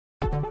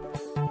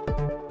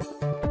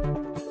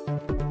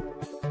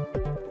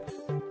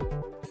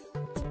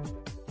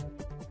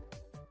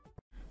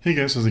Hey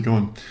guys, how's it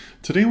going?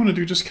 Today I want to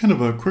do just kind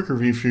of a quick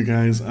review for you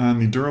guys on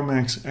the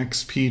DuroMax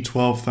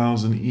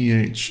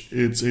XP12000EH.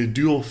 It's a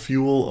dual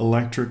fuel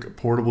electric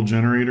portable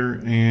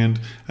generator, and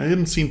I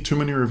hadn't seen too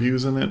many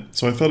reviews on it,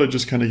 so I thought I'd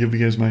just kind of give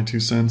you guys my 2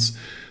 cents,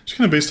 just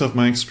kind of based off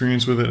my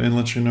experience with it and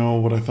let you know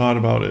what I thought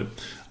about it.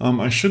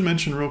 I should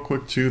mention real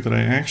quick too that I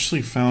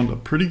actually found a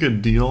pretty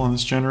good deal on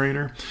this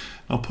generator.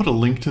 I'll put a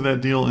link to that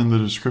deal in the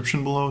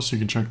description below so you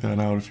can check that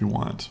out if you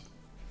want.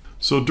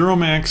 So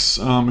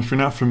DuroMax, if you're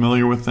not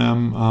familiar with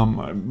them,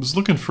 I was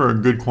looking for a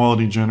good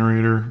quality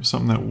generator,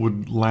 something that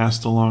would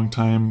last a long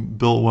time,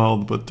 built well,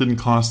 but didn't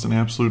cost an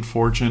absolute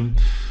fortune.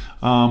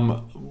 Did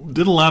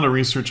a lot of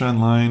research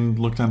online,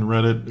 looked on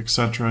Reddit,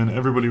 etc., and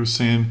everybody was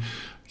saying,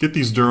 get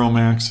these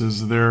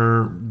DuroMaxes.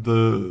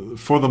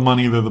 For the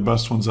money, they're the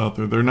best ones out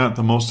there. They're not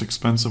the most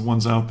expensive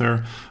ones out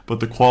there, but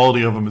the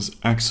quality of them is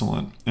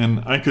excellent,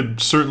 and I could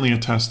certainly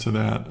attest to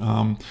that.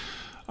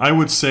 I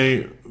would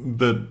say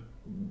that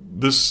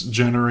this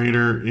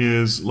generator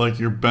is like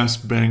your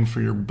best bang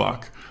for your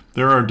buck.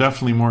 There are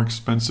definitely more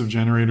expensive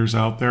generators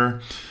out there,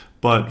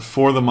 but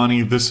for the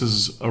money, this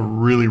is a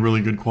really,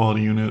 really good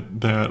quality unit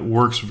that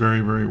works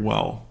very, very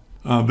well.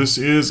 This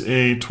is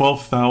a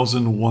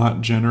 12,000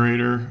 watt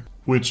generator,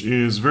 which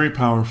is very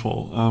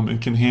powerful.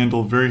 It can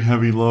handle very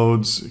heavy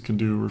loads. It can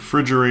do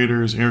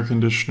refrigerators, air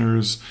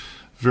conditioners,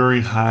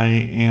 very high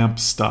amp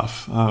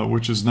stuff,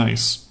 which is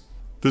nice.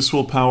 This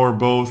will power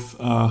both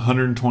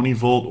 120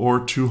 volt or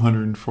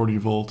 240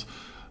 volt.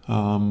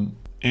 And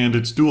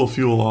it's dual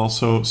fuel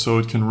also, so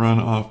it can run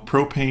off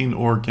propane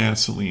or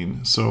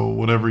gasoline, so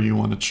whatever you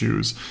want to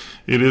choose.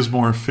 It is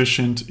more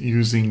efficient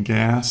using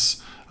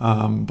gas,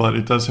 but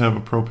it does have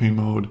a propane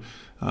mode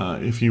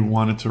if you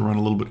want it to run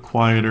a little bit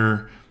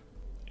quieter,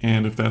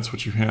 and if that's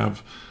what you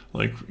have,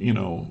 like, you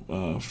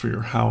know, for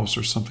your house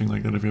or something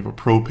like that. If you have a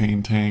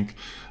propane tank,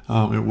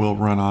 it will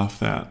run off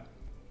that.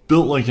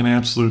 Built like an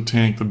absolute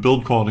tank. The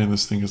build quality in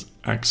this thing is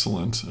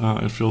excellent.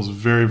 It feels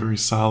very, very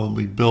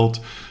solidly built.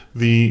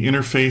 The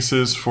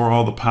interfaces for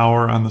all the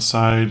power on the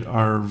side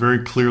are very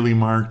clearly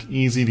marked,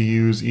 easy to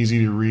use, easy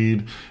to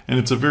read, and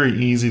it's a very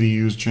easy to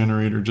use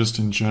generator just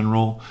in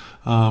general.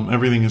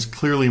 Everything is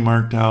clearly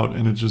marked out,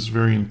 and it's just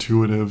very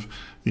intuitive,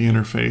 the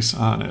interface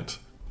on it.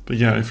 But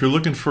yeah, if you're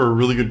looking for a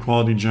really good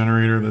quality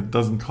generator that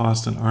doesn't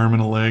cost an arm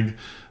and a leg,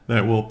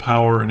 that will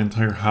power an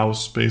entire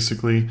house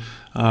basically,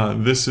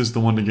 this is the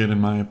one to get in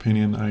my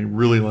opinion. I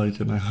really like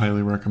it and I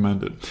highly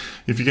recommend it.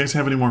 If you guys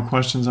have any more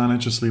questions on it,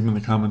 just leave them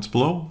in the comments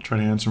below. I'll try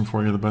to answer them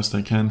for you the best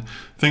I can.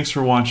 Thanks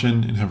for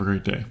watching and have a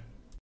great day.